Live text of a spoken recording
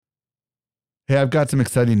Hey, I've got some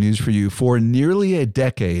exciting news for you. For nearly a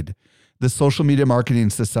decade, the Social Media Marketing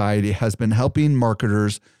Society has been helping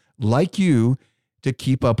marketers like you to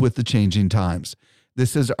keep up with the changing times.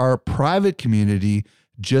 This is our private community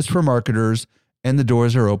just for marketers, and the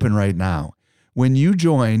doors are open right now. When you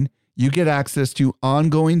join, you get access to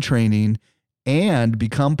ongoing training and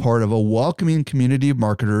become part of a welcoming community of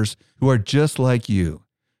marketers who are just like you.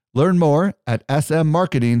 Learn more at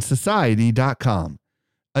smmarketingsociety.com.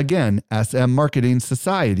 Again,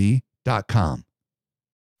 smmarketingsociety.com.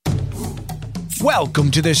 Welcome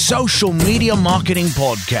to the Social Media Marketing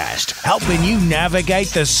Podcast, helping you navigate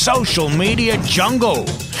the social media jungle.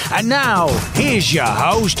 And now, here's your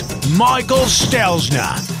host, Michael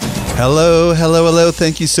Stelzner. Hello.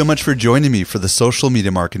 Thank you so much for joining me for the Social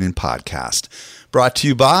Media Marketing Podcast, brought to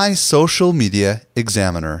you by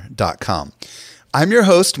socialmediaexaminer.com. I'm your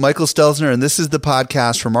host, Michael Stelzner, and this is the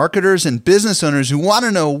podcast for marketers and business owners who want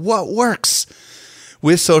to know what works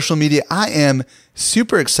with social media. I am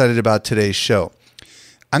super excited about today's show.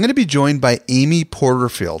 I'm going to be joined by Amy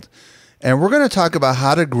Porterfield, and we're going to talk about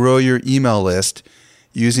how to grow your email list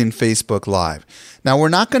using Facebook Live. Now, we're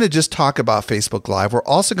not going to just talk about Facebook Live. We're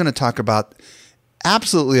also going to talk about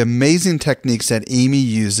absolutely amazing techniques that Amy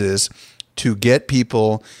uses to get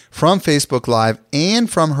people from Facebook Live and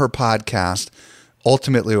from her podcast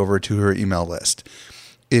ultimately over to her email list.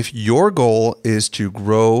 If your goal is to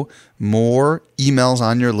grow more emails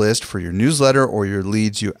on your list for your newsletter or your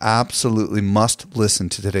leads, you absolutely must listen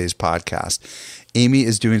to today's podcast. Amy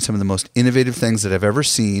is doing some of the most innovative things that I've ever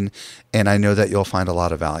seen, and I know that you'll find a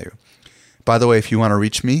lot of value. By the way, if you want to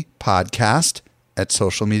reach me, podcast at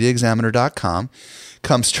socialmediaexaminer.com.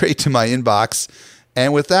 Come straight to my inbox.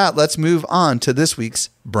 And with that, let's move on to this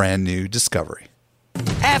week's brand new discovery.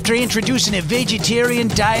 After introducing a vegetarian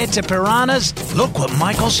diet to piranhas, look what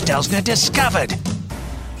Michael Stelzner discovered.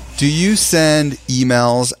 Do you send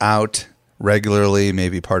emails out regularly,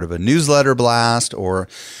 maybe part of a newsletter blast, or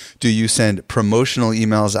do you send promotional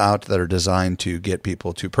emails out that are designed to get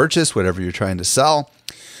people to purchase whatever you're trying to sell?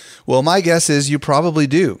 Well, my guess is you probably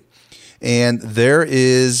do. And there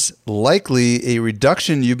is likely a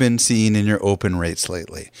reduction you've been seeing in your open rates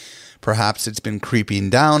lately. Perhaps it's been creeping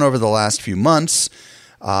down over the last few months.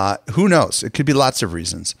 Who knows? It could be lots of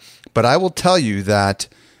reasons. But I will tell you that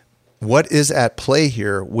what is at play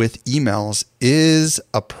here with emails is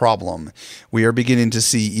a problem. We are beginning to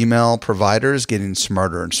see email providers getting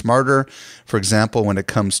smarter and smarter. For example, when it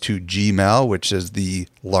comes to Gmail, which is the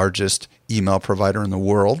largest email provider in the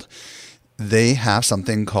world, they have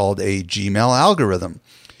something called a Gmail algorithm.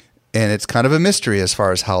 And it's kind of a mystery as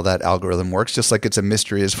far as how that algorithm works, just like it's a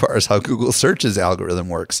mystery as far as how Google Search's algorithm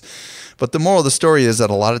works. But the moral of the story is that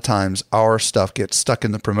a lot of times our stuff gets stuck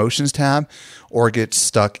in the promotions tab or gets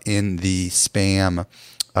stuck in the spam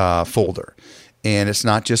folder. And it's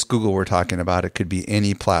not just Google we're talking about. It could be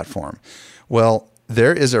any platform. Well,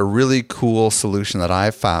 there is a really cool solution that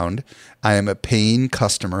I've found. I am a paying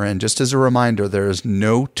customer, and just as a reminder, there is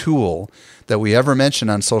no tool that we ever mention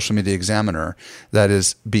on Social Media Examiner that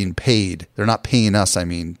is being paid. They're not paying us,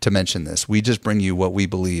 to mention this. We just bring you what we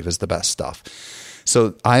believe is the best stuff.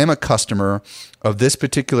 So I am a customer of this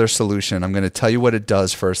particular solution. I'm going to tell you what it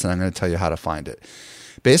does first, and I'm going to tell you how to find it.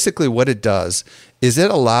 Basically, what it does is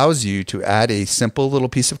it allows you to add a simple little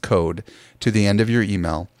piece of code to the end of your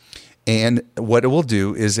email. And what it will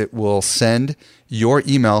do is it will send your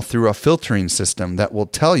email through a filtering system that will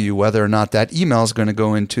tell you whether or not that email is going to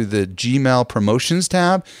go into the Gmail promotions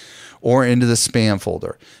tab or into the spam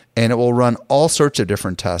folder. And it will run all sorts of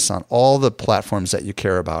different tests on all the platforms that you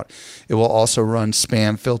care about. It will also run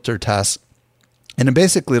spam filter tests. And then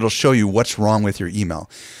basically, it'll show you what's wrong with your email,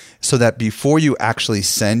 so that before you actually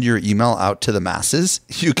send your email out to the masses,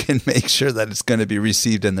 you can make sure that it's going to be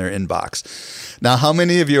received in their inbox. Now, how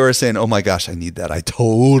many of you are saying, oh my gosh, I need that. I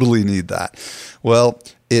totally need that. Well,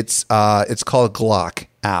 it's called Glock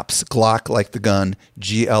Apps. Glock like the gun,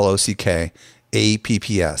 Glock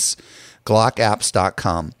apps,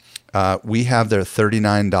 glockapps.com. We have their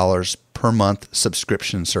 $39 per month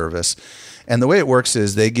subscription service. And the way it works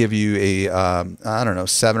is they give you 7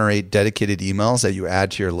 or 8 dedicated emails that you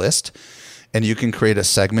add to your list. And you can create a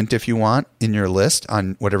segment if you want in your list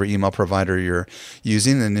on whatever email provider you're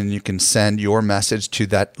using. And then you can send your message to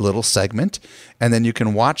that little segment. And then you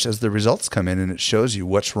can watch as the results come in and it shows you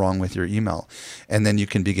what's wrong with your email. And then you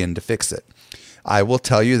can begin to fix it. I will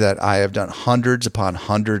tell you that I have done hundreds upon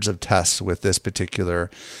hundreds of tests with this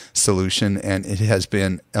particular solution, and it has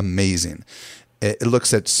been amazing. It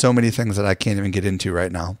looks at so many things that I can't even get into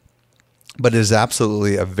right now. But it is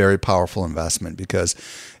absolutely a very powerful investment, because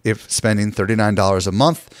if spending $39 a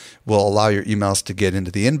month will allow your emails to get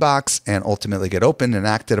into the inbox and ultimately get opened and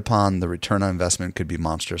acted upon, the return on investment could be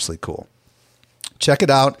monstrously cool. Check it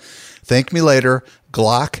out. Thank me later.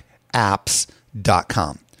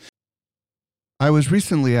 GlockApps.com. I was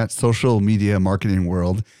recently at Social Media Marketing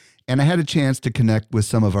World, and I had a chance to connect with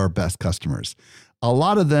some of our best customers. A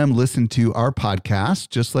lot of them listen to our podcast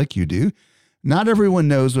just like you do. Not everyone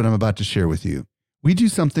knows what I'm about to share with you. We do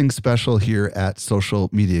something special here at Social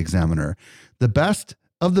Media Examiner. The best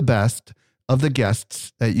of the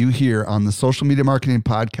guests that you hear on the Social Media Marketing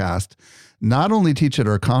Podcast not only teach at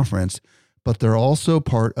our conference, but they're also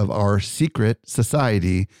part of our secret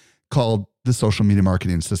society called the Social Media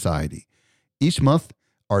Marketing Society. Each month,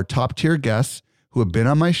 our top tier guests who have been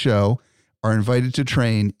on my show are invited to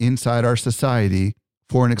train inside our society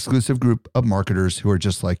for an exclusive group of marketers who are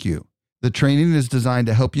just like you. The training is designed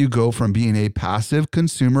to help you go from being a passive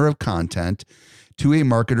consumer of content to a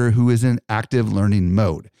marketer who is in active learning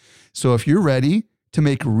mode. So if you're ready to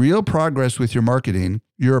make real progress with your marketing,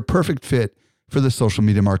 you're a perfect fit for the Social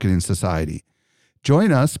Media Marketing Society.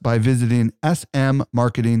 Join us by visiting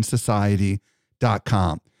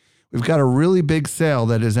smmarketingsociety.com. We've got a really big sale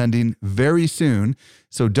that is ending very soon,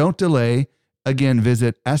 so don't delay. Again,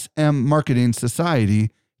 visit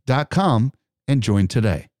smmarketingsociety.com and join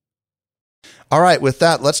today. All right, with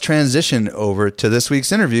that, let's transition over to this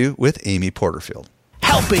week's interview with Amy Porterfield.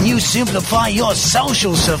 Helping you simplify your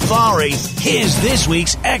social safari, here's this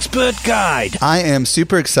week's expert guide. I am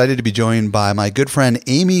super excited to be joined by my good friend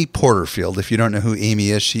Amy Porterfield. If you don't know who Amy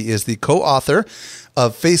is, she is the co-author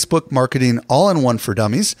of Facebook Marketing All-in-One for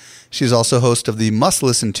Dummies. She's also host of the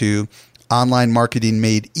must-listen-to Online Marketing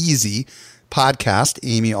Made Easy podcast.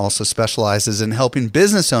 Amy also specializes in helping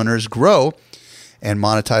business owners grow and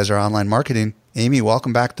monetize our online marketing. Amy,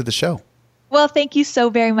 welcome back to the show. Well, thank you so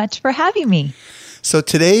very much for having me. So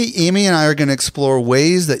today, Amy and I are going to explore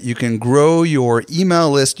ways that you can grow your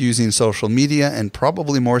email list using social media, and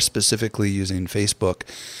probably more specifically using Facebook.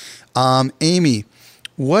 Amy,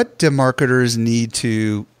 what do marketers need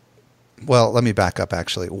to, well, let me back up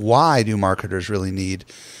actually. Why do marketers really need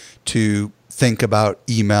to think about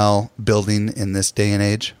email building in this day and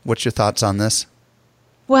age? What's your thoughts on this?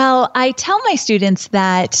 Well, I tell my students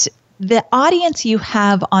that the audience you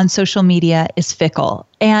have on social media is fickle,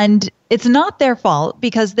 and it's not their fault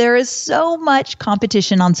because there is so much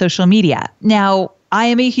competition on social media. Now, I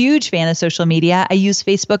am a huge fan of social media. I use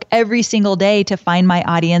Facebook every single day to find my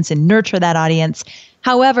audience and nurture that audience.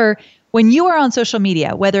 However, when you are on social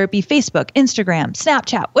media, whether it be Facebook, Instagram,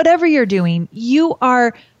 Snapchat, whatever you're doing, you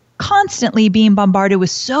are constantly being bombarded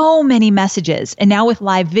with so many messages. And now with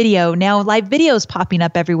live video is popping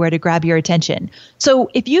up everywhere to grab your attention.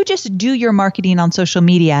 So if you just do your marketing on social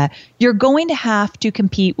media, you're going to have to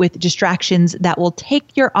compete with distractions that will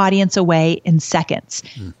take your audience away in seconds.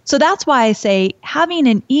 So that's why I say having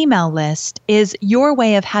an email list is your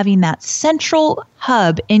way of having that central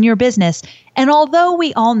hub in your business. And although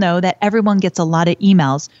we all know that everyone gets a lot of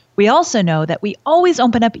emails, we also know that we always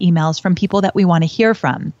open up emails from people that we want to hear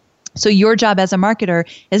from. So your job as a marketer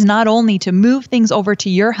is not only to move things over to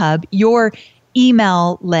your hub, your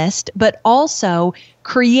email list, but also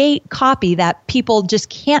create copy that people just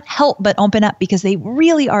can't help but open up because they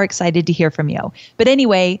really are excited to hear from you. But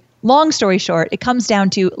anyway, long story short, it comes down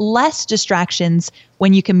to less distractions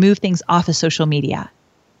when you can move things off of social media.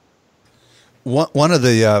 One of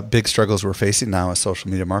the big struggles we're facing now as social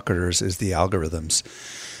media marketers is the algorithms.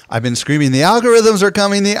 I've been screaming, the algorithms are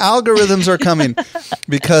coming,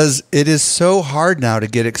 because it is so hard now to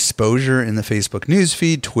get exposure in the Facebook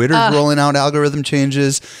newsfeed. Twitter's rolling out algorithm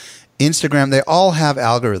changes. Instagram, they all have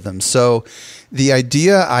algorithms. So the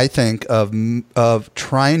idea, I think, of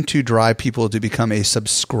trying to drive people to become a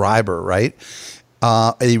subscriber, right?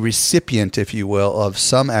 A recipient, if you will, of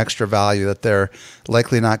some extra value that they're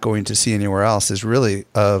likely not going to see anywhere else is really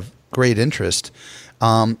of great interest.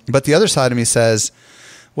 But the other side of me says,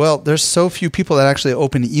 well, there's so few people that actually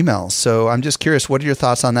open emails. So I'm just curious, what are your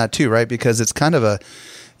thoughts on that too, right? Because it's kind of a,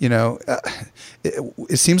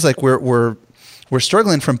 it seems like we're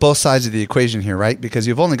struggling from both sides of the equation here, right? Because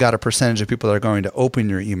you've only got a percentage of people that are going to open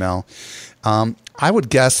your email. I would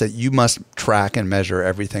guess that you must track and measure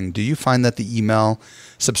everything. Do you find that the email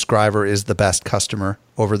subscriber is the best customer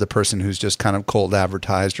over the person who's just kind of cold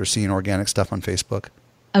advertised or seeing organic stuff on Facebook?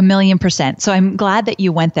 1,000,000%. So I'm glad that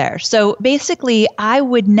you went there. So basically, I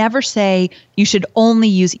would never say you should only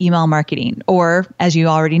use email marketing, or as you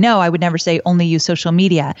already know, I would never say only use social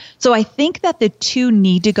media. So I think that the two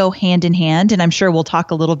need to go hand in hand. And I'm sure we'll talk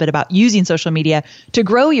a little bit about using social media to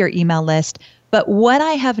grow your email list. But what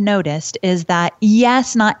I have noticed is that,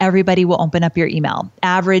 yes, not everybody will open up your email.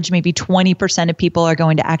 Average, maybe 20% of people are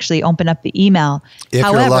going to actually open up the email. If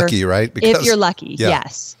you're lucky, right? If you're lucky,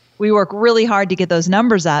 yes. We work really hard to get those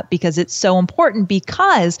numbers up because it's so important,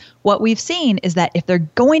 because what we've seen is that if they're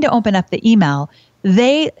going to open up the email,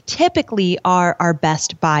 they typically are our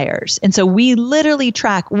best buyers. And so we literally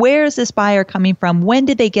track, where is this buyer coming from? When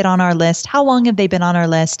did they get on our list? How long have they been on our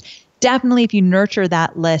list? Definitely, if you nurture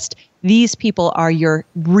that list, these people are your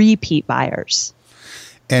repeat buyers.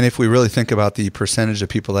 And if we really think about the percentage of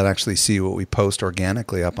people that actually see what we post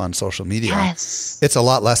organically up on social media, yes, it's a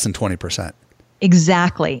lot less than 20%.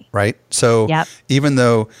 Exactly. Right? So even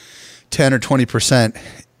though 10 or 20%,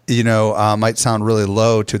 might sound really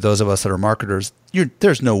low to those of us that are marketers,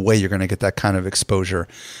 there's no way you're going to get that kind of exposure.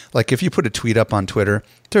 Like if you put a tweet up on Twitter,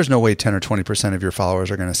 there's no way 10 or 20% of your followers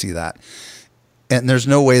are going to see that. And there's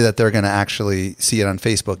no way that they're going to actually see it on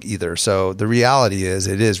Facebook either. So the reality is,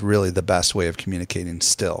 it is really the best way of communicating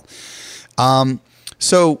still.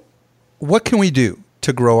 So what can we do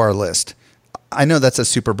to grow our list? I know that's a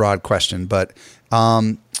super broad question, but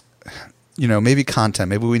maybe content.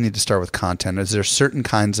 Maybe we need to start with content. Is there certain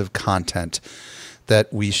kinds of content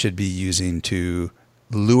that we should be using to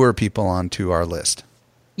lure people onto our list?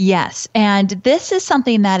 Yes. And this is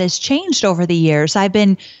something that has changed over the years. I've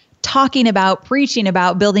been preaching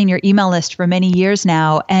about building your email list for many years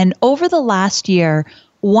now. And over the last year,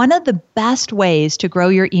 one of the best ways to grow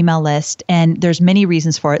your email list, and there's many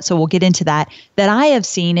reasons for it, so we'll get into that I have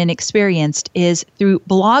seen and experienced, is through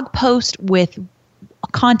blog post with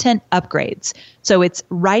content upgrades. So it's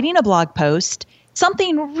writing a blog post,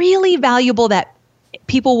 something really valuable that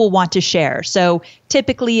people will want to share. So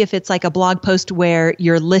typically, if it's like a blog post where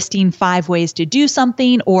you're listing 5 ways to do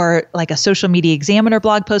something, or like a Social Media Examiner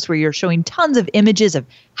blog post where you're showing tons of images of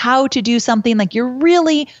how to do something, like you're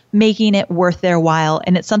really making it worth their while,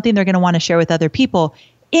 and it's something they're going to want to share with other people.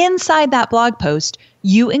 Inside that blog post,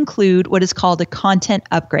 you include what is called a content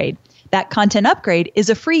upgrade. That content upgrade is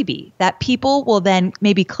a freebie that people will then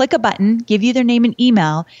maybe click a button, give you their name and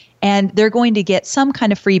email, and they're going to get some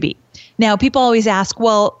kind of freebie. Now, people always ask,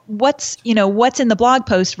 well, what's in the blog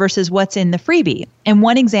post versus what's in the freebie? And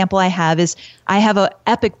one example I have is I have an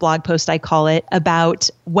epic blog post, I call it, about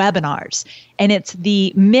webinars. And it's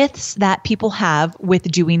the myths that people have with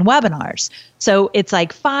doing webinars. So it's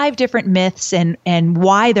like 5 different myths and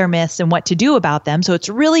why they're myths and what to do about them. So it's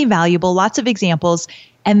really valuable, lots of examples.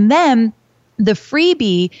 And then the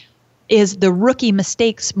freebie is the rookie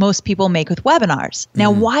mistakes most people make with webinars.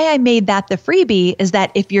 Now, why I made that the freebie is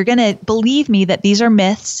that if you're going to believe me that these are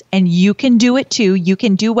myths and you can do it too, you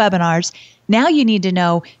can do webinars, now you need to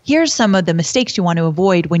know, here's some of the mistakes you want to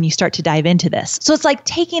avoid when you start to dive into this. So it's like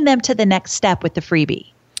taking them to the next step with the freebie.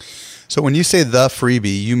 So when you say the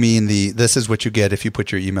freebie, you mean this is what you get if you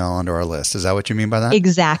put your email onto our list. Is that what you mean by that?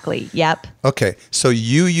 Exactly. Yep. Okay. So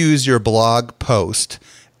you use your blog post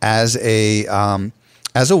as a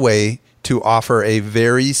way to offer a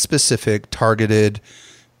very specific, targeted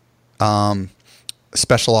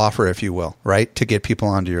special offer, if you will, right? To get people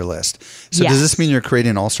onto your list. So yes. Does this mean you're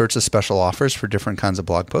creating all sorts of special offers for different kinds of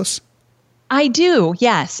blog posts? I do,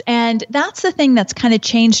 yes. And that's the thing that's kind of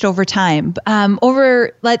changed over time.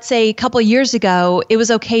 Over, let's say, a couple of years ago, it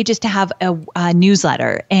was okay just to have a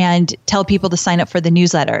newsletter and tell people to sign up for the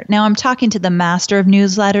newsletter. Now I'm talking to the master of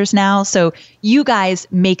newsletters now, so you guys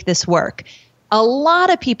make this work. A lot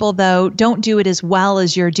of people, though, don't do it as well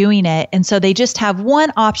as you're doing it. And so they just have one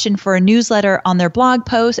option for a newsletter on their blog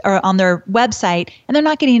post or on their website, and they're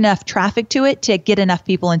not getting enough traffic to it to get enough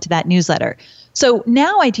people into that newsletter. So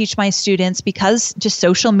now I teach my students, because just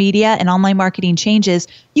social media and online marketing changes,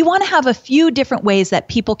 you want to have a few different ways that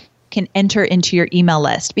people can enter into your email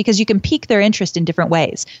list, because you can pique their interest in different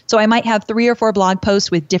ways. So I might have 3 or 4 blog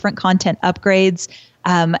posts with different content upgrades.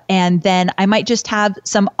 And then I might just have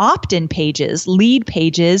some opt-in pages, lead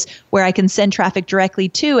pages, where I can send traffic directly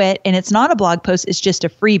to it. And it's not a blog post, it's just a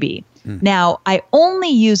freebie. Now, I only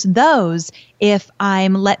use those if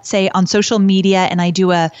I'm, let's say, on social media and I do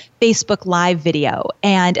a Facebook Live video.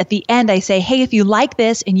 And at the end, I say, hey, if you like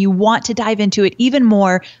this and you want to dive into it even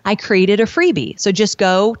more, I created a freebie. So just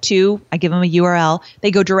go to, I give them a URL. They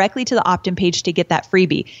go directly to the opt-in page to get that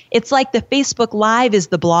freebie. It's like the Facebook Live is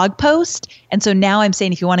the blog post. And so now I'm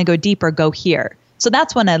saying, if you want to go deeper, go here. So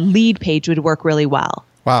that's when a lead page would work really well.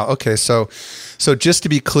 Wow. Okay. So just to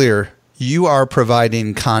be clear, you are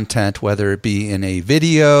providing content, whether it be in a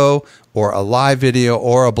video or a live video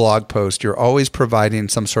or a blog post. You're always providing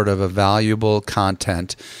some sort of a valuable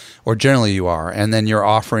content, or generally you are, and then you're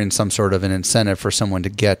offering some sort of an incentive for someone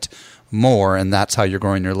to get more, and that's how you're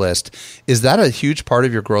growing your list. Is that a huge part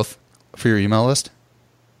of your growth for your email list?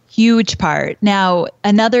 Huge part. Now,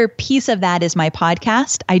 another piece of that is my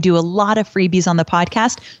podcast. I do a lot of freebies on the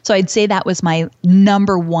podcast. So I'd say that was my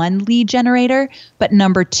number one lead generator. But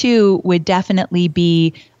number two would definitely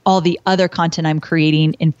be all the other content I'm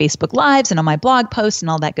creating in Facebook Lives and on my blog posts and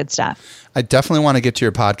all that good stuff. I definitely want to get to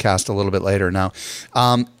your podcast a little bit later. Now,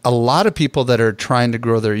 a lot of people that are trying to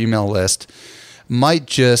grow their email list might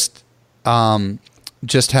just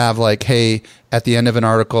have like, hey, at the end of an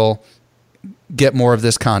article, get more of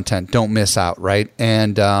this content. Don't miss out, right?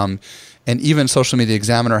 And even Social Media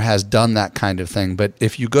Examiner has done that kind of thing. But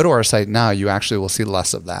if you go to our site now, you actually will see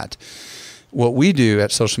less of that. What we do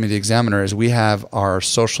at Social Media Examiner is we have our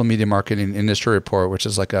social media marketing industry report, which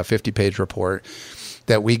is like a 50-page report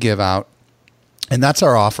that we give out. And that's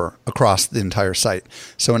our offer across the entire site.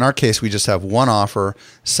 So in our case, we just have one offer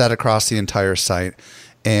set across the entire site.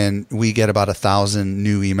 And we get about 1,000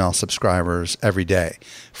 new email subscribers every day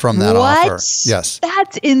from that offer. Yes.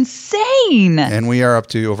 That's insane. And we are up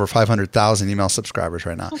to over 500,000 email subscribers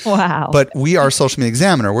right now. Wow. But we are Social Media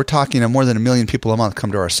Examiner. We're talking to more than 1 million people a month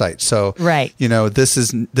come to our site. So, right. This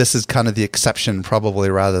is kind of the exception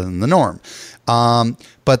probably rather than the norm.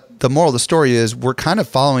 But the moral of the story is we're kind of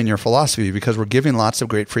following your philosophy because we're giving lots of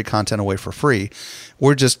great free content away for free.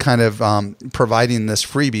 We're just kind of providing this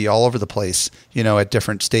freebie all over the place, at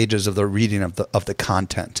different stages of the reading of the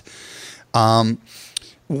content.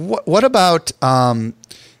 What about how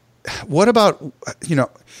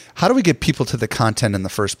do we get people to the content in the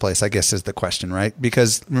first place, I guess is the question, right?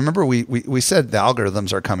 Because remember we said the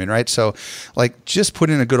algorithms are coming, right? So like just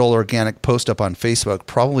putting a good old organic post up on Facebook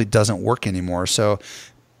probably doesn't work anymore. So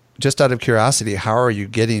just out of curiosity, how are you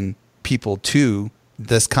getting people to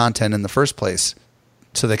this content in the first place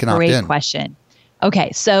so they can opt in? Great question.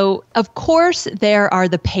 Okay, so of course there are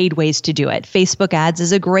the paid ways to do it. Facebook ads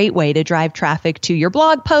is a great way to drive traffic to your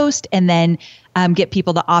blog post and then get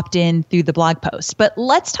people to opt in through the blog post. But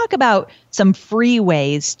let's talk about some free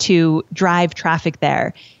ways to drive traffic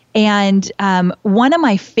there. And one of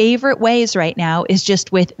my favorite ways right now is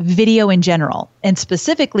just with video in general. And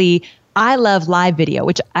specifically, I love live video,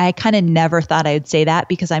 which I kind of never thought I would say that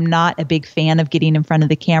because I'm not a big fan of getting in front of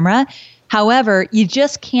the camera. However, you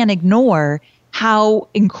just can't ignore how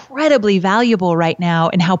incredibly valuable right now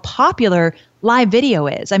and how popular live video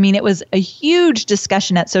is. I mean, it was a huge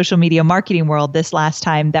discussion at Social Media Marketing World this last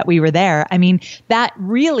time that we were there. I mean, that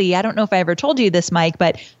really, I don't know if I ever told you this, Mike,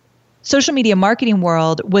 but Social Media Marketing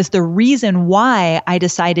World was the reason why I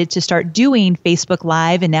decided to start doing Facebook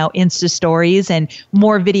Live and now Insta Stories and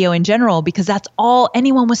more video in general, because that's all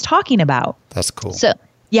anyone was talking about. That's cool. So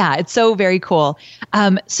yeah, it's so very cool.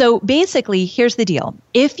 So basically, here's the deal.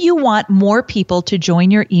 If you want more people to join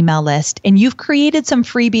your email list and you've created some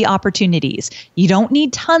freebie opportunities, you don't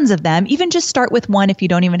need tons of them. Even just start with one if you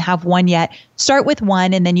don't even have one yet. Start with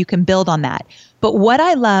one and then you can build on that. But what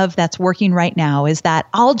I love that's working right now is that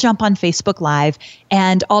I'll jump on Facebook Live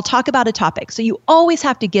and I'll talk about a topic. So you always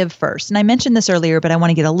have to give first. And I mentioned this earlier, but I want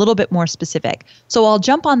to get a little bit more specific. So I'll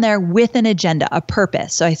jump on there with an agenda, a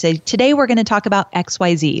purpose. So I say, today we're going to talk about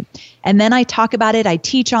XYZ. And then I talk about it. I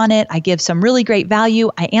teach on it. I give some really great value.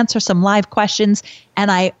 I answer some live questions. And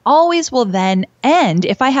I always will then end,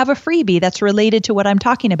 if I have a freebie that's related to what I'm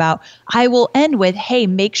talking about, I will end with, hey,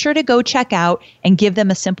 make sure to go check out and give them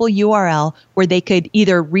a simple URL where they could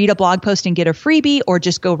either read a blog post and get a freebie or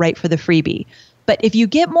just go right for the freebie. But if you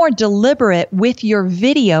get more deliberate with your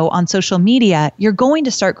video on social media, you're going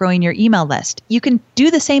to start growing your email list. You can do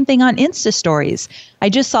the same thing on Insta Stories. I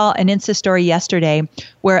just saw an Insta story yesterday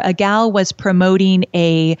where a gal was promoting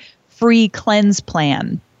a free cleanse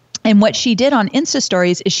plan. And what she did on Insta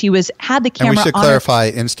Stories is she had the camera on. And we should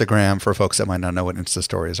clarify Instagram for folks that might not know what Insta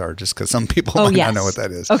Stories are, just because some people might not know what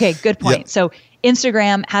that is. Okay, good point. Yeah. So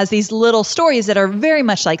Instagram has these little stories that are very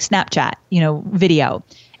much like Snapchat, video.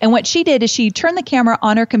 And what she did is she turned the camera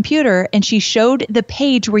on her computer and she showed the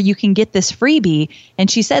page where you can get this freebie. And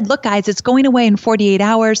she said, look, guys, it's going away in 48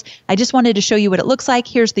 hours. I just wanted to show you what it looks like.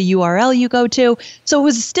 Here's the URL you go to. So it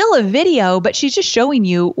was still a video, but she's just showing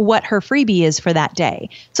you what her freebie is for that day.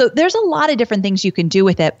 So there's a lot of different things you can do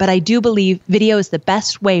with it. But I do believe video is the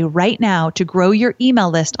best way right now to grow your email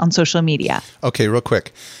list on social media. Okay, real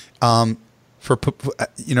quick. Have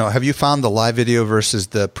you found the live video versus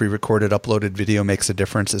the pre-recorded uploaded video makes a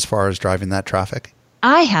difference as far as driving that traffic?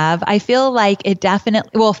 I have. I feel like it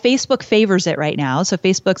definitely, Facebook favors it right now. So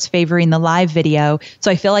Facebook's favoring the live video.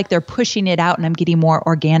 So I feel like they're pushing it out and I'm getting more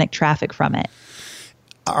organic traffic from it.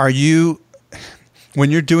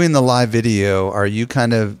 When you're doing the live video, are you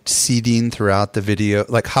kind of seeding throughout the video?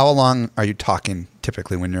 Like how long are you talking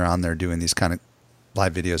typically when you're on there doing these kind of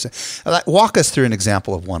live videos. Walk us through an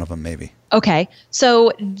example of one of them, maybe. Okay.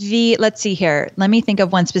 So let's see here. Let me think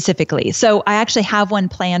of one specifically. So I actually have one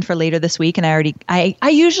planned for later this week, and I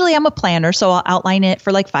usually am a planner, so I'll outline it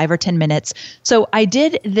for like 5 or 10 minutes. So I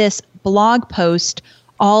did this blog post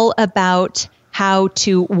all about how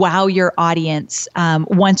to wow your audience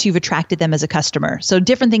once you've attracted them as a customer. So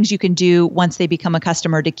different things you can do once they become a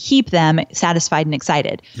customer to keep them satisfied and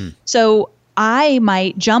excited. So I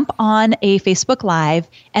might jump on a Facebook Live,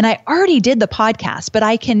 and I already did the podcast, but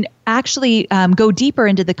I can actually go deeper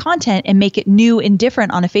into the content and make it new and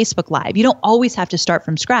different on a Facebook Live. You don't always have to start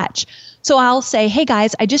from scratch. So I'll say, hey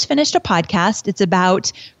guys, I just finished a podcast. It's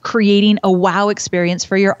about creating a wow experience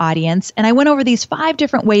for your audience. And I went over these 5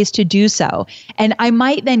 different ways to do so. And I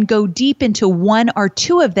might then go deep into 1 or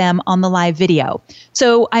 2 of them on the live video.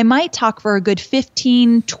 So I might talk for a good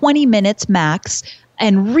 15, 20 minutes max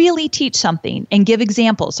and really teach something and give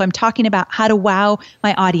examples. So I'm talking about how to wow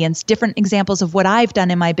my audience, different examples of what I've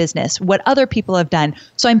done in my business, what other people have done.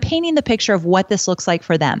 So I'm painting the picture of what this looks like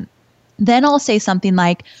for them. Then I'll say something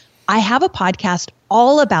like, I have a podcast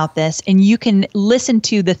all about this, and you can listen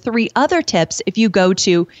to the 3 other tips if you go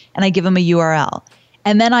to, and I give them a URL.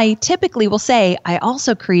 And then I typically will say, I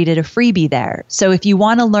also created a freebie there. So if you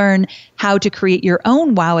want to learn how to create your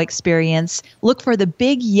own wow experience, look for the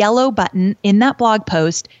big yellow button in that blog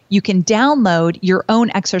post. You can download your own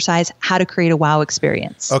exercise, how to create a wow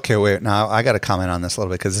experience. Okay, wait. Now I got to comment on this a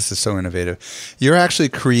little bit because this is so innovative. You're actually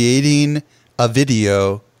creating a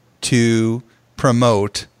video to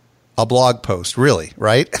promote a blog post, really,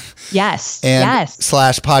 right? Yes. And yes. /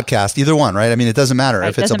 podcast, either one, right? I mean, it doesn't matter Right,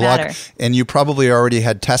 if it's a blog, and you probably already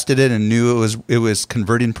had tested it and knew it was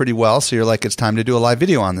converting pretty well. So you're like, it's time to do a live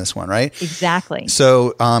video on this one, right? Exactly.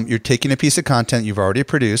 So you're taking a piece of content you've already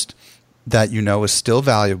produced that you know is still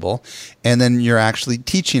valuable, and then you're actually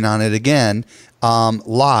teaching on it again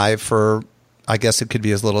live for, I guess it could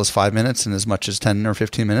be as little as 5 minutes and as much as 10 or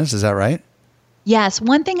 15 minutes. Is that right? Yes.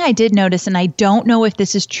 One thing I did notice, and I don't know if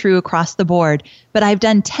this is true across the board, but I've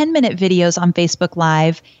done 10-minute videos on Facebook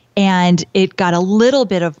Live, and it got a little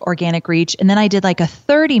bit of organic reach. And then I did like a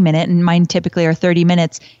 30-minute, and mine typically are 30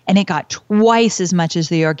 minutes, and it got twice as much as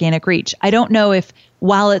the organic reach. I don't know if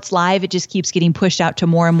while it's live, it just keeps getting pushed out to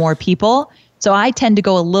more and more people. So I tend to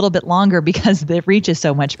go a little bit longer because the reach is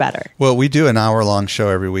so much better. Well, we do an hour-long show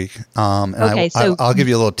every week. And okay, I'll give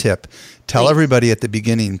you a little tip. Tell everybody at the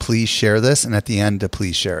beginning, please share this, and at the end, to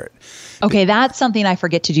please share it. Okay, that's something I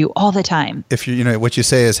forget to do all the time. If what you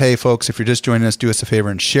say is, hey, folks, if you're just joining us, do us a favor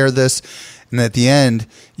and share this. And at the end,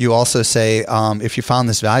 you also say, if you found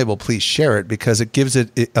this valuable, please share it, because it gives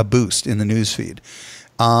it a boost in the newsfeed.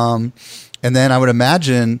 And then I would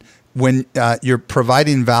imagine when you're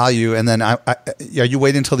providing value, and then are you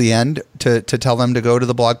waiting until the end to tell them to go to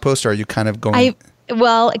the blog post, or are you kind of going?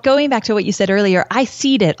 Well, going back to what you said earlier, I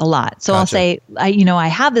seed it a lot. So Gotcha. I'll say, I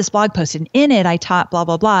have this blog post, and in it I taught blah,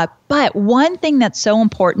 blah, blah. But one thing that's so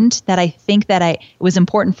important that I think that it was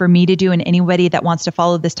important for me to do, and anybody that wants to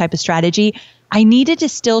follow this type of strategy, I needed to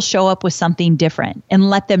still show up with something different and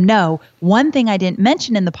let them know one thing I didn't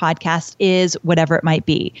mention in the podcast is whatever it might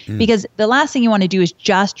be. Because the last thing you want to do is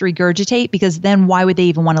just regurgitate, because then why would they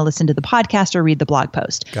even want to listen to the podcast or read the blog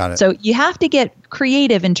post? Got it. So you have to get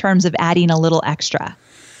creative in terms of adding a little extra.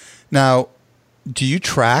 Now, do you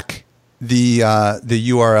track the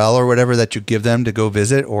URL or whatever that you give them to go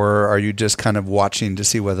visit, or are you just kind of watching to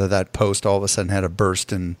see whether that post all of a sudden had a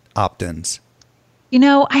burst in opt-ins?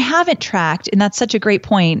 I haven't tracked, and that's such a great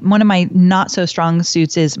point. One of my not so strong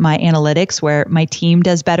suits is my analytics, where my team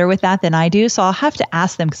does better with that than I do. So I'll have to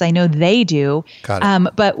ask them, because I know they do. Got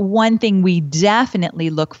it. But one thing we definitely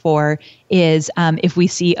look for is if we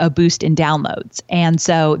see a boost in downloads. And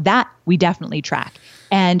so that we definitely track.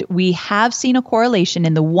 And we have seen a correlation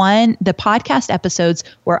in the podcast episodes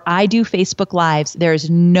where I do Facebook Lives. There's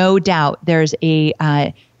no doubt there's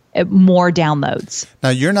more downloads. Now,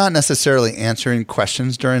 you're not necessarily answering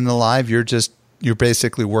questions during the live. You're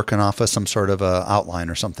basically working off of some sort of a outline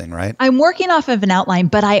or something, right? I'm working off of an outline,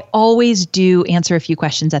 but I always do answer a few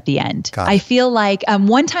questions at the end. I feel like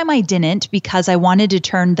one time I didn't, because I wanted to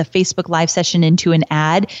turn the Facebook Live session into an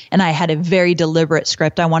ad, and I had a very deliberate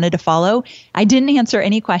script I wanted to follow. I didn't answer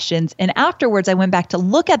any questions. And afterwards, I went back to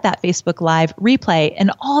look at that Facebook Live replay, and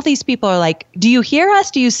all these people are like, do you hear us?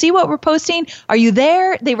 Do you see what we're posting? Are you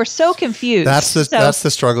there? They were so confused. That's the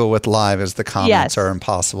struggle with live, is the comments are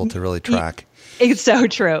impossible to really track. It's so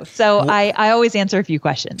true. So I always answer a few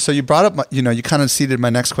questions. So you brought up, you kind of seeded my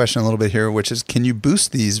next question a little bit here, which is, can you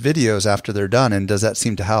boost these videos after they're done? And does that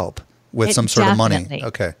seem to help with some sort of money?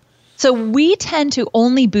 Okay. So we tend to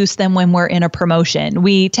only boost them when we're in a promotion.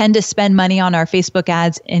 We tend to spend money on our Facebook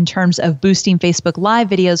ads in terms of boosting Facebook Live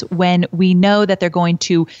videos when we know that they're going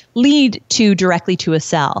to lead directly to a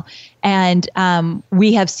sell. And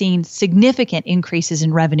we have seen significant increases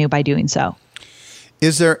in revenue by doing so.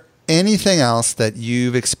 Is there anything else that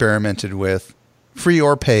you've experimented with, free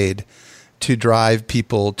or paid, to drive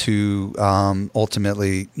people to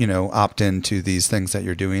ultimately, opt into these things that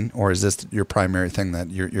you're doing? Or is this your primary thing that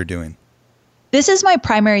you're doing? This is my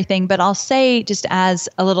primary thing, but I'll say, just as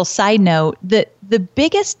a little side note, that the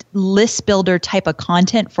biggest list builder type of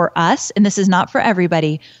content for us, and this is not for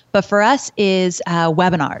everybody, but for us is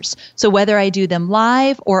webinars. So whether I do them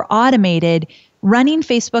live or automated, running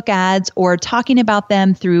Facebook ads or talking about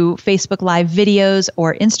them through Facebook Live videos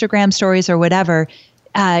or Instagram stories or whatever,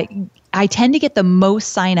 I tend to get the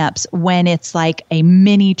most signups when it's like a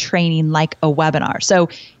mini training, like a webinar. So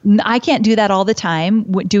I can't do that all the time.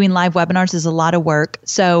 Doing live webinars is a lot of work.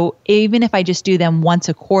 So even if I just do them once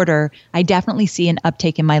a quarter, I definitely see an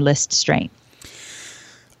uptake in my list strength.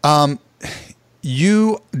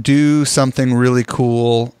 You do something really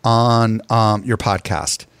cool on your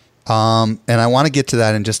podcast. And I want to get to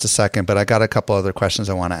that in just a second, but I got a couple other questions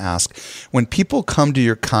I want to ask. When people come to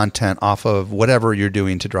your content off of whatever you're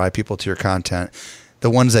doing to drive people to your content, the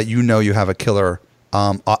ones that you have a killer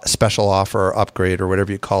special offer or upgrade or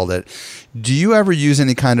whatever you called it, do you ever use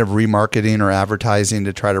any kind of remarketing or advertising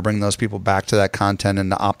to try to bring those people back to that content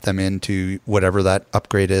and to opt them into whatever that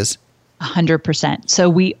upgrade is? 100%.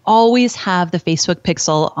 So we always have the Facebook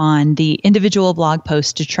pixel on the individual blog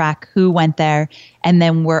post to track who went there. And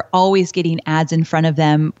then we're always getting ads in front of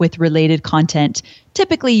them with related content,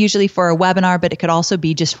 typically usually for a webinar, but it could also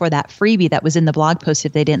be just for that freebie that was in the blog post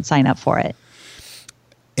if they didn't sign up for it.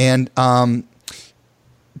 And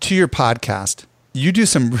to your podcast, you do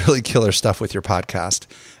some really killer stuff with your podcast.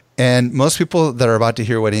 And most people that are about to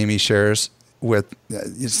hear what Amy shares with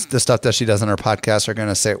the stuff that she does on her podcast are going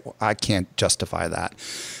to say, well, I can't justify that.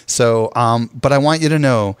 So, but I want you to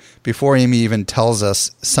know, before Amy even tells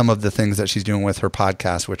us some of the things that she's doing with her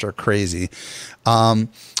podcast, which are crazy,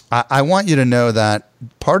 I want you to know that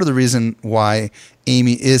part of the reason why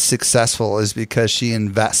Amy is successful is because she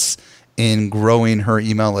invests in growing her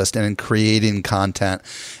email list and in creating content.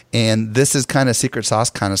 And this is kind of secret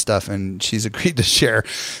sauce kind of stuff, and she's agreed to share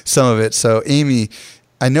some of it. So Amy,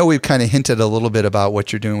 I know we've kind of hinted a little bit about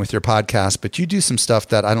what you're doing with your podcast, but you do some stuff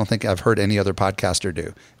that I don't think I've heard any other podcaster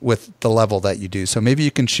do with the level that you do. So maybe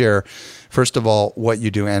you can share, first of all, what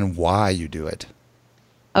you do and why you do it.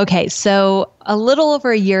 Okay, so a little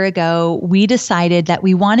over a year ago, we decided that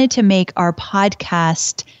we wanted to make our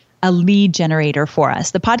podcast a lead generator for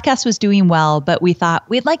us. The podcast was doing well, but we thought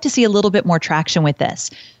we'd like to see a little bit more traction with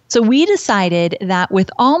this. So we decided that with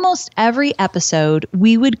almost every episode,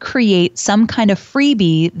 we would create some kind of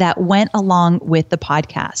freebie that went along with the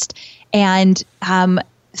podcast. And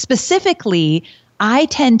specifically, I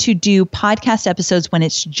tend to do podcast episodes when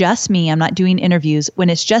it's just me. I'm not doing interviews. When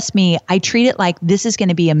it's just me, I treat it like this is going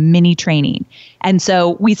to be a mini training. And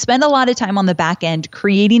so we spend a lot of time on the back end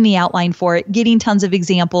creating the outline for it, getting tons of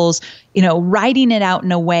examples, writing it out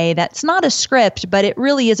in a way that's not a script, but it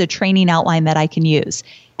really is a training outline that I can use.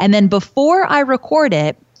 And then before I record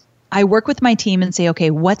it, I work with my team and say, okay,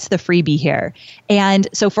 what's the freebie here? And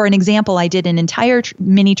so for an example, I did an entire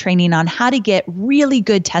mini training on how to get really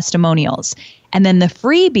good testimonials. And then the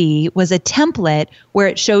freebie was a template where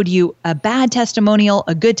it showed you a bad testimonial,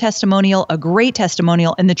 a good testimonial, a great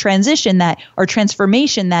testimonial, and the transition or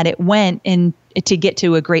transformation that it went in to get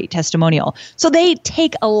to a great testimonial. So they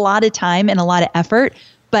take a lot of time and a lot of effort,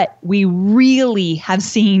 but we really have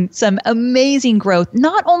seen some amazing growth,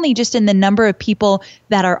 not only just in the number of people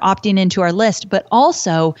that are opting into our list, but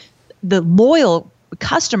also the loyal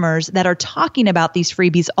customers that are talking about these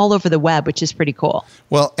freebies all over the web, which is pretty cool.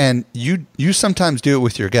 Well, and you sometimes do it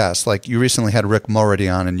with your guests. Like you recently had Rick Mulready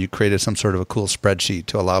on and you created some sort of a cool spreadsheet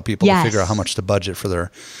to allow people to figure out how much to budget for their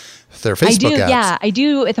Facebook ads. Yeah, I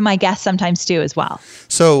do with my guests sometimes too as well.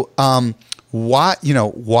 So why,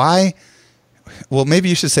 well, maybe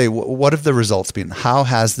you should say, what have the results been? How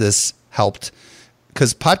has this helped?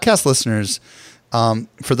 Because podcast listeners,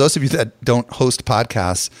 for those of you that don't host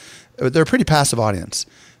podcasts, they're a pretty passive audience.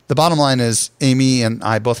 The bottom line is Amy and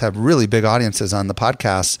I both have really big audiences on the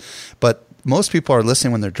podcasts, but most people are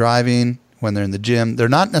listening when they're driving, when they're in the gym. They're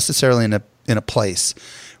not necessarily in a place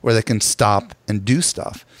where they can stop and do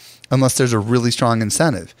stuff unless there's a really strong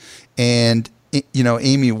incentive. And,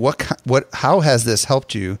 Amy, how has this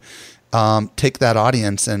helped you take that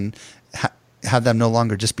audience and have them no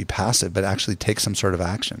longer just be passive, but actually take some sort of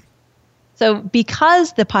action? So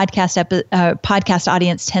because the podcast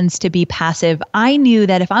audience tends to be passive, I knew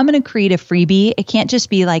that if I'm going to create a freebie, it can't just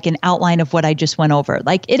be like an outline of what I just went over.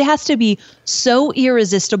 Like it has to be so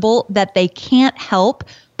irresistible that they can't help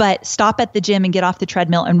but stop at the gym and get off the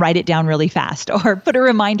treadmill and write it down really fast, or put a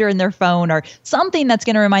reminder in their phone, or something that's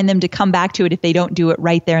going to remind them to come back to it if they don't do it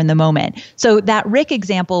right there in the moment. So that Rick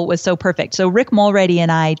example was so perfect. So Rick Mulready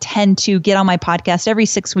and I tend to get on my podcast every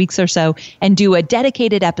 6 weeks or so and do a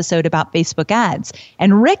dedicated episode about Facebook ads.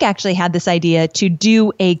 And Rick actually had this idea to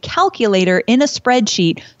do a calculator in a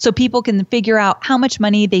spreadsheet so people can figure out how much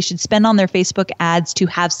money they should spend on their Facebook ads to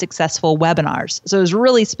have successful webinars. So it was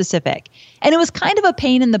really specific. And it was kind of a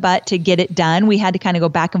pain in the butt to get it done. We had to kind of go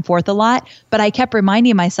back and forth a lot, but I kept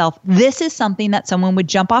reminding myself, this is something that someone would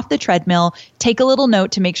jump off the treadmill, take a little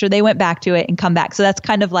note to make sure they went back to it and come back. So that's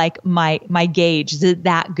kind of like my gauge. Is it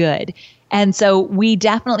that good? And so we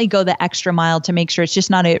definitely go the extra mile to make sure it's just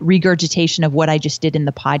not a regurgitation of what I just did in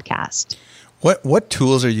the podcast. What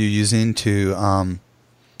tools are you using to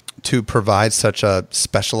provide such a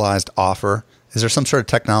specialized offer? Is there some sort of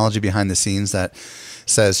technology behind the scenes that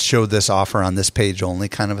says show this offer on this page only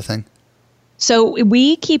kind of a thing? So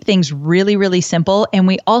we keep things really, really simple. And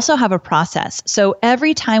we also have a process. So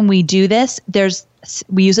every time we do this,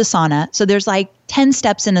 we use Asana. So there's like 10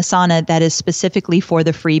 steps in Asana that is specifically for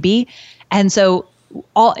the freebie. And so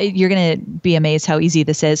you're going to be amazed how easy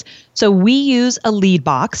this is. So we use a lead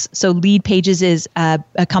box. So Lead Pages is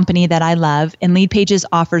a company that I love, and Lead Pages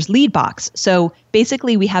offers lead box. So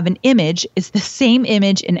basically we have an image. It's the same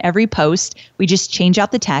image in every post. We just change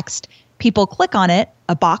out the text. People click on it.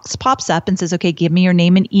 A box pops up and says, okay, give me your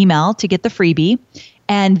name and email to get the freebie.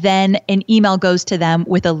 And then an email goes to them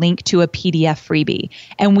with a link to a PDF freebie.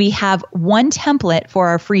 And we have one template for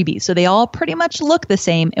our freebie. So they all pretty much look the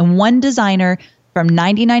same, and one designer from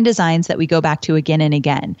 99 designs that we go back to again and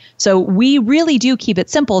again. So we really do keep it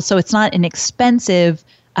simple, so it's not an expensive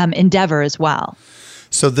endeavor as well.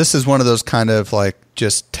 So this is one of those kind of like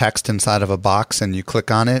just text inside of a box and you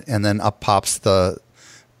click on it and then up pops the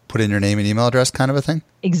put in your name and email address kind of a thing?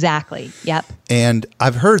 Exactly. Yep. And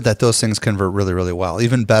I've heard that those things convert really, really well,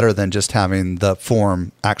 even better than just having the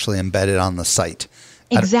form actually embedded on the site.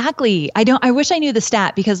 Exactly. I wish I knew the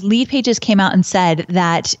stat, because Lead Pages came out and said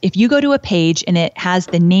that if you go to a page and it has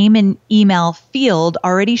the name and email field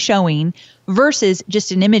already showing versus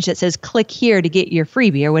just an image that says click here to get your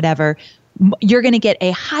freebie or whatever, you're going to get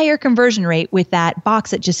a higher conversion rate with that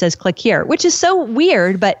box that just says click here, which is so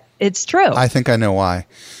weird, but it's true. I think I know why.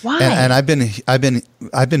 Why? And I've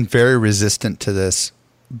been very resistant to this.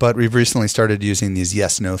 But we've recently started using these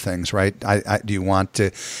yes/no things, right? Do you want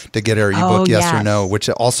to get our ebook, yes or no, which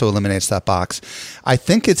also eliminates that box. I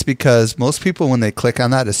think it's because most people, when they click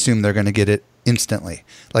on that, assume they're going to get it instantly,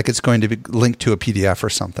 like it's going to be linked to a PDF or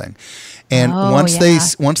something. And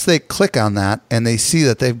once they click on that and they see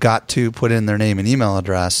that they've got to put in their name and email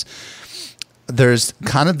address, there's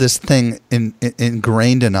kind of this thing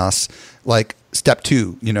ingrained in us, like step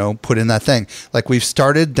 2, put in that thing. Like we've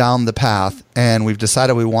started down the path and we've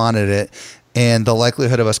decided we wanted it, and the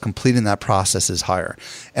likelihood of us completing that process is higher.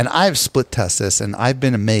 And I've split tested this, and I've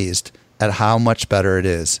been amazed at how much better it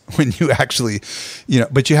is when you actually,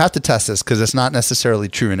 but you have to test this because it's not necessarily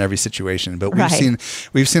true in every situation. But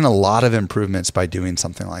we've seen a lot of improvements by doing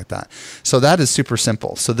something like that. So that is super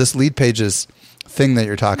simple. So this Lead Pages thing that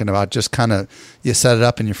you're talking about, just kind of you set it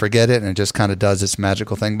up and you forget it, and it just kind of does its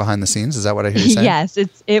magical thing behind the scenes. Is that what I hear you saying? Yes,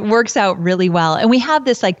 it works out really well. And we have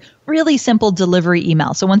this like really simple delivery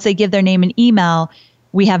email. So once they give their name and email,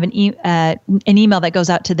 we have an email that goes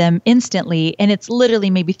out to them instantly. And it's literally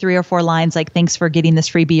maybe 3 or 4 lines like, thanks for getting this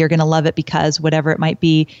freebie. You're going to love it because whatever it might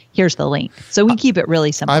be, here's the link. So we keep it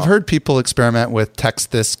really simple. I've heard people experiment with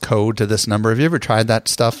text this code to this number. Have you ever tried that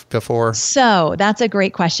stuff before? So that's a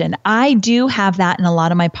great question. I do have that in a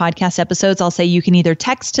lot of my podcast episodes. I'll say you can either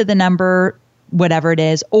text to the number, whatever it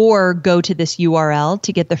is, or go to this URL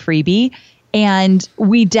to get the freebie. And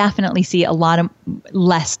we definitely see a lot of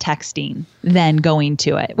less texting than going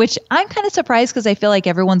to it, which I'm kind of surprised because I feel like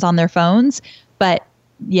everyone's on their phones. But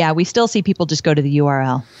yeah, we still see people just go to the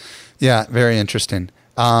URL. Yeah, very interesting.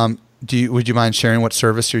 Would you mind sharing what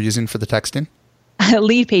service you're using for the texting?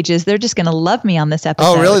 Lead Pages. They're just going to love me on this episode.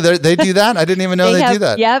 Oh, really? They do that? I didn't even know they do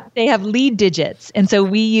that. Yep. They have Lead Digits. And so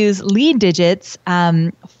we use Lead Digits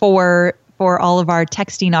for all of our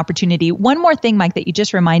texting opportunity. One more thing, Mike, that you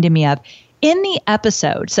just reminded me of. In the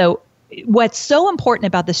episode, so what's so important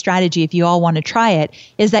about the strategy, if you all want to try it,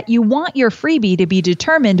 is that you want your freebie to be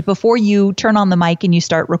determined before you turn on the mic and you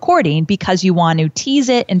start recording, because you want to tease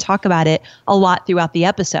it and talk about it a lot throughout the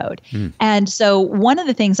episode. And so one of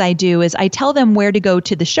the things I do is I tell them where to go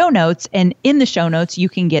to the show notes, and in the show notes, you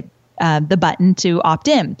can get the button to opt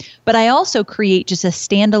in. But I also create just a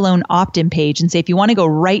standalone opt-in page and say, if you want to go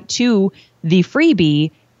right to the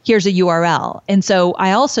freebie, here's a URL. And so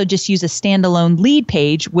I also just use a standalone lead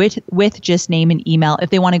page with just name and email if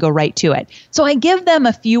they want to go right to it. So I give them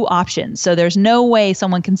a few options. So there's no way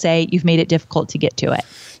someone can say you've made it difficult to get to it.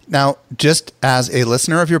 Now, just as a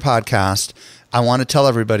listener of your podcast, I want to tell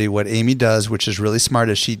everybody what Amy does, which is really smart,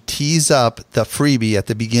 is she tees up the freebie at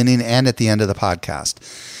the beginning and at the end of the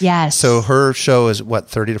podcast. Yes. So her show is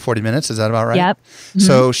 30 to 40 minutes? Is that about right? Yep. Mm-hmm.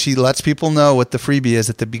 So she lets people know what the freebie is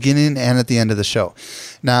at the beginning and at the end of the show.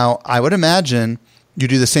 Now, I would imagine you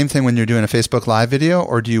do the same thing when you're doing a Facebook Live video,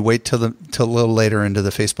 or do you wait till a little later into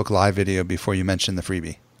the Facebook Live video before you mention the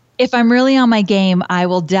freebie? If I'm really on my game, I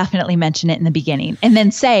will definitely mention it in the beginning and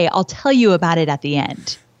then say, I'll tell you about it at the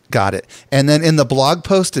end. Got it. And then in the blog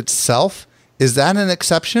post itself, is that an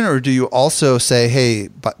exception, or do you also say, hey,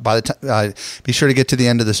 by the time, be sure to get to the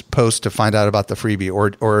end of this post to find out about the freebie,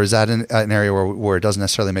 or is that an area where it doesn't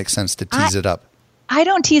necessarily make sense to tease it up? I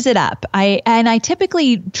don't tease it up. I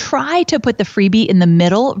typically try to put the freebie in the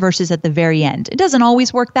middle versus at the very end. It doesn't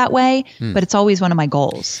always work that way, but it's always one of my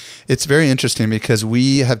goals. It's very interesting because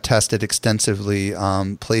we have tested extensively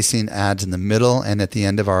placing ads in the middle and at the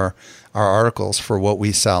end of our articles for what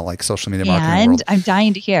we sell, like Social Media Marketing World. And I'm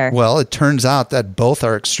dying to hear. Well, it turns out that both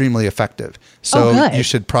are extremely effective. So you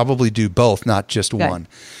should probably do both, not just one.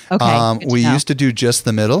 Okay. We used to do just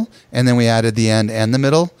the middle, and then we added the end and the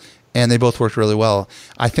middle, and they both worked really well.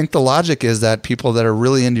 I think the logic is that people that are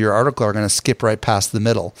really into your article are going to skip right past the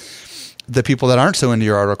middle. The people that aren't so into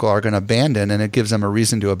your article are going to abandon, and it gives them a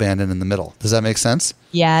reason to abandon in the middle. Does that make sense?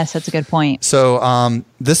 Yes, that's a good point. So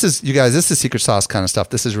this is secret sauce kind of stuff.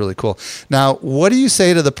 This is really cool. Now, what do you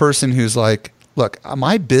say to the person who's like, look,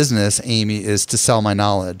 my business, Amy, is to sell my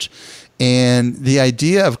knowledge. And the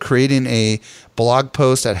idea of creating a blog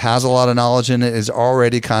post that has a lot of knowledge in it is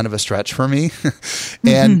already kind of a stretch for me.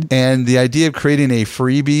 And the idea of creating a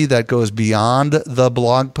freebie that goes beyond the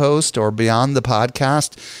blog post or beyond the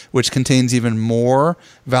podcast, which contains even more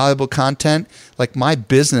valuable content, like my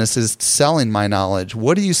business is selling my knowledge.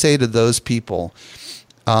 What do you say to those people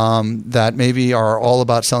that maybe are all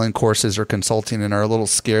about selling courses or consulting and are a little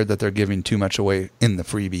scared that they're giving too much away in the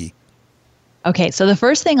freebie? Okay, so the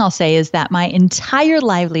first thing I'll say is that my entire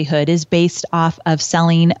livelihood is based off of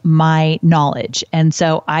selling my knowledge. And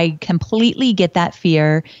so I completely get that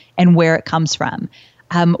fear and where it comes from.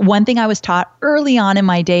 One thing I was taught early on in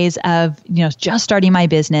my days of, just starting my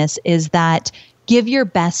business is that give your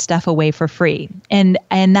best stuff away for free. And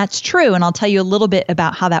that's true. And I'll tell you a little bit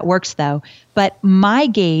about how that works though. But my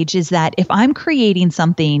gauge is that if I'm creating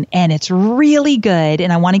something and it's really good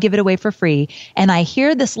and I want to give it away for free, and I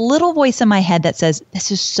hear this little voice in my head that says,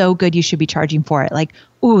 this is so good, you should be charging for it. Like,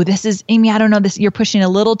 ooh, this is, Amy, I don't know, this, you're pushing a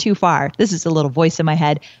little too far. This is a little voice in my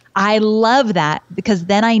head. I love that because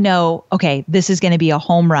then I know, okay, this is going to be a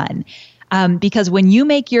home run. Because when you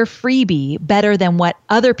make your freebie better than what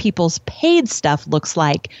other people's paid stuff looks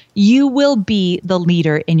like, you will be the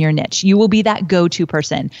leader in your niche. You will be that go-to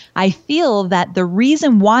person. I feel that the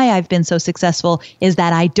reason why I've been so successful is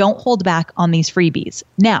that I don't hold back on these freebies.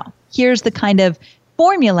 Now, here's the kind of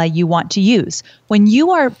formula you want to use. When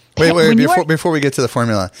you are... Before we get to the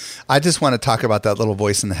formula, I just want to talk about that little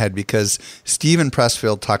voice in the head because Stephen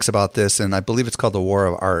Pressfield talks about this, and I believe it's called The War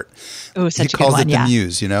of Art. Oh, such a good one, He calls it the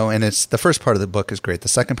muse, and it's the first part of the book is great. The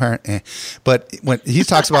second part, But when he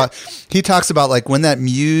talks about like when that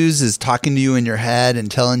muse is talking to you in your head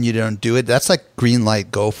and telling you don't do it, that's like green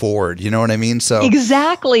light, go forward. You know what I mean? So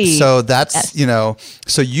exactly. So that's,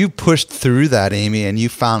 so you pushed through that, Amy, and you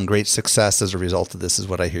found great success as a result of this is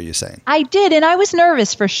what I hear you saying. I did. And I was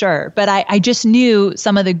nervous for sure. But I just knew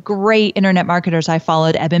some of the great internet marketers I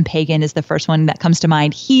followed. Eben Pagan is the first one that comes to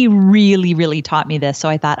mind. He really, really taught me this. So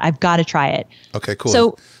I thought, I've got to try it. Okay, cool.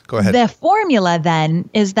 So go ahead. The formula then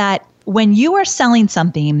is that when you are selling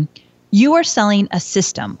something, you are selling a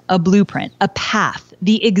system, a blueprint, a path,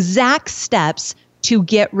 the exact steps to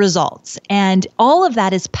get results. And all of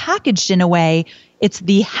that is packaged in a way. It's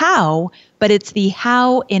the how, but it's the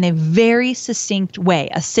how in a very succinct way,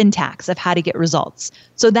 a syntax of how to get results.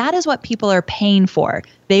 So that is what people are paying for.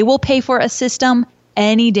 They will pay for a system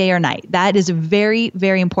any day or night. That is a very,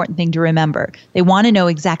 very important thing to remember. They want to know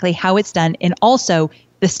exactly how it's done and also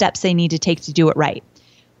the steps they need to take to do it right.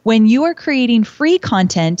 When you are creating free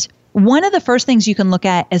content, one of the first things you can look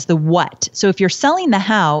at is the what. So if you're selling the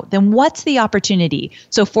how, then what's the opportunity?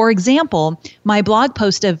 So for example, my blog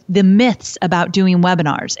post of the myths about doing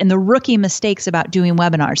webinars and the rookie mistakes about doing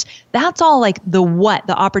webinars, that's all like the what,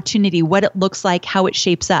 the opportunity, what it looks like, how it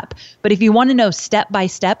shapes up. But if you want to know step by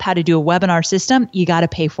step how to do a webinar system, you got to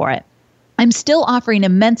pay for it. I'm still offering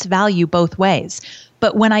immense value both ways.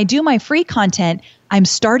 But when I do my free content, I'm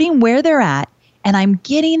starting where they're at, and I'm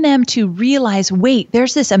getting them to realize, wait,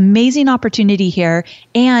 there's this amazing opportunity here.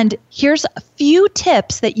 And here's a few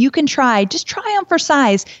tips that you can try. Just try them for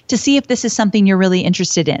size to see if this is something you're really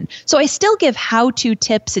interested in. So I still give how-to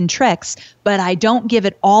tips and tricks, but I don't give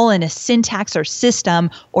it all in a syntax or system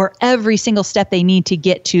or every single step they need to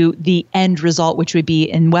get to the end result, which would be,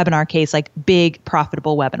 in webinar case, like big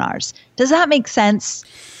profitable webinars. Does that make sense?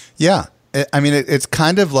 Yeah. I mean, it's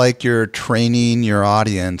kind of like you're training your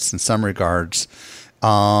audience in some regards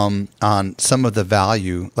on some of the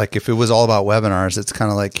value. Like if it was all about webinars, it's kind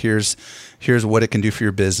of like here's what it can do for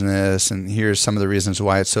your business, and here's some of the reasons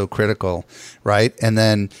why it's so critical, right? And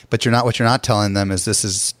then, but what you're not telling them is this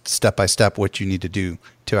is step by step what you need to do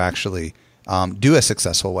to actually do a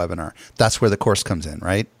successful webinar. That's where the course comes in,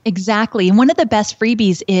 right? Exactly. And one of the best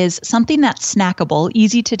freebies is something that's snackable,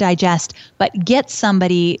 easy to digest, but gets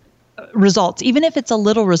somebody results, even if it's a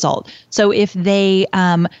little result. So if they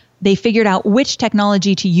figured out which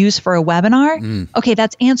technology to use for a webinar, okay,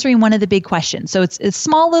 that's answering one of the big questions. So it's a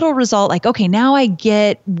small little result like, okay, now I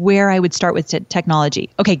get where I would start with technology.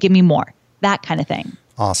 Okay, give me more. That kind of thing.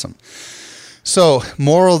 Awesome. So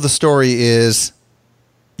moral of the story is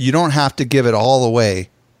you don't have to give it all away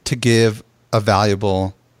to give a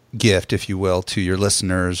valuable gift, if you will, to your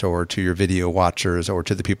listeners or to your video watchers or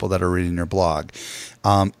to the people that are reading your blog.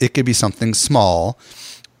 It could be something small,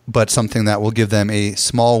 but something that will give them a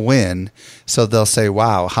small win. So they'll say,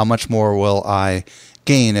 wow, how much more will I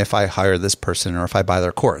gain if I hire this person or if I buy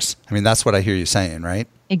their course? I mean, that's what I hear you saying, right?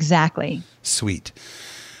 Exactly. Sweet.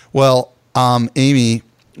 Well, Amy,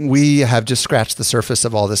 we have just scratched the surface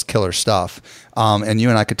of all this killer stuff. And you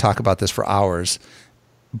and I could talk about this for hours.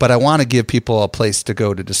 But I want to give people a place to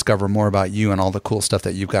go to discover more about you and all the cool stuff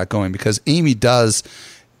that you've got going, because Amy does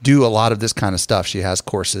do a lot of this kind of stuff. She has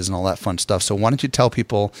courses and all that fun stuff. So why don't you tell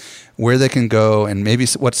people where they can go and maybe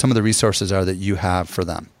what some of the resources are that you have for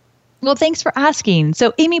them? Well, thanks for asking.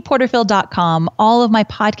 So amyporterfield.com, all of my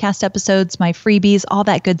podcast episodes, my freebies, all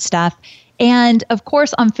that good stuff. And of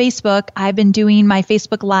course, on Facebook, I've been doing my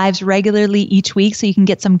Facebook Lives regularly each week, so you can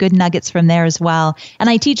get some good nuggets from there as well. And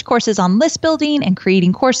I teach courses on list building and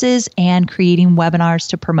creating courses and creating webinars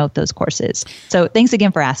to promote those courses. So thanks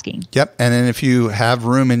again for asking. Yep. And then if you have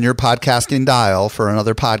room in your podcasting dial for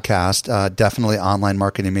another podcast, definitely Online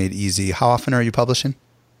Marketing Made Easy. How often are you publishing?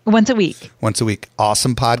 Once a week. Once a week.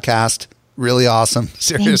 Awesome podcast. Really awesome.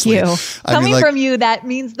 Seriously. Thank you. Coming from you, that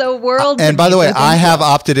means the world. And by the way, I have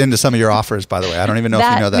opted into some of your offers, by the way. I don't even know if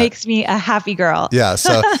you know that. That makes me a happy girl. Yeah.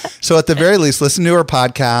 So at the very least, listen to her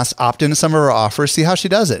podcast, opt into some of her offers, see how she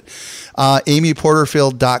does it.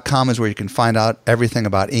 AmyPorterfield.com is where you can find out everything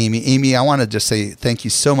about Amy. Amy, I want to just say thank you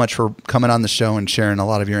so much for coming on the show and sharing a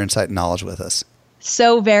lot of your insight and knowledge with us.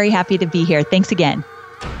 So very happy to be here. Thanks again.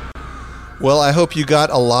 Well, I hope you got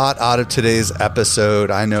a lot out of today's episode.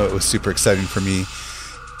 I know it was super exciting for me.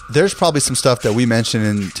 There's probably some stuff that we mentioned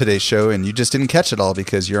in today's show and you just didn't catch it all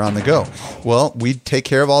because you're on the go. Well, we take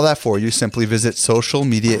care of all that for you. Simply visit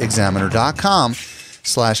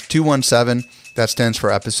socialmediaexaminer.com/217. That stands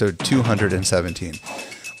for episode 217.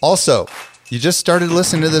 Also, you just started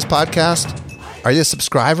listening to this podcast? Are you a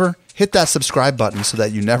subscriber? Hit that subscribe button so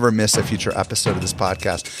that you never miss a future episode of this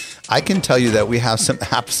podcast. I can tell you that we have some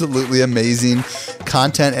absolutely amazing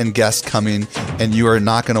content and guests coming, and you are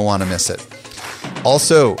not going to want to miss it.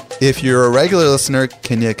 Also, if you're a regular listener,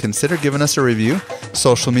 can you consider giving us a review?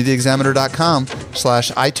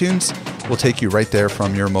 Socialmediaexaminer.com/iTunes will take you right there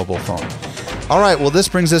from your mobile phone. All right, well, this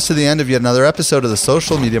brings us to the end of yet another episode of the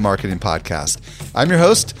Social Media Marketing Podcast. I'm your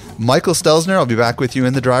host, Michael Stelzner. I'll be back with you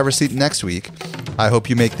in the driver's seat next week. I hope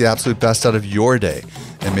you make the absolute best out of your day,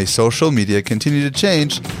 and may social media continue to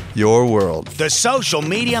change your world. The Social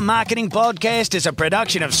Media Marketing Podcast is a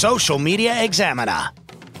production of Social Media Examiner.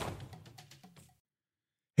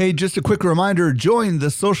 Hey, just a quick reminder, join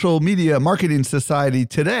the Social Media Marketing Society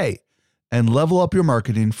today and level up your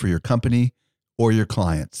marketing for your company or your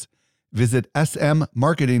clients. Visit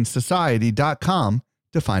smmarketingsociety.com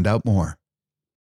to find out more.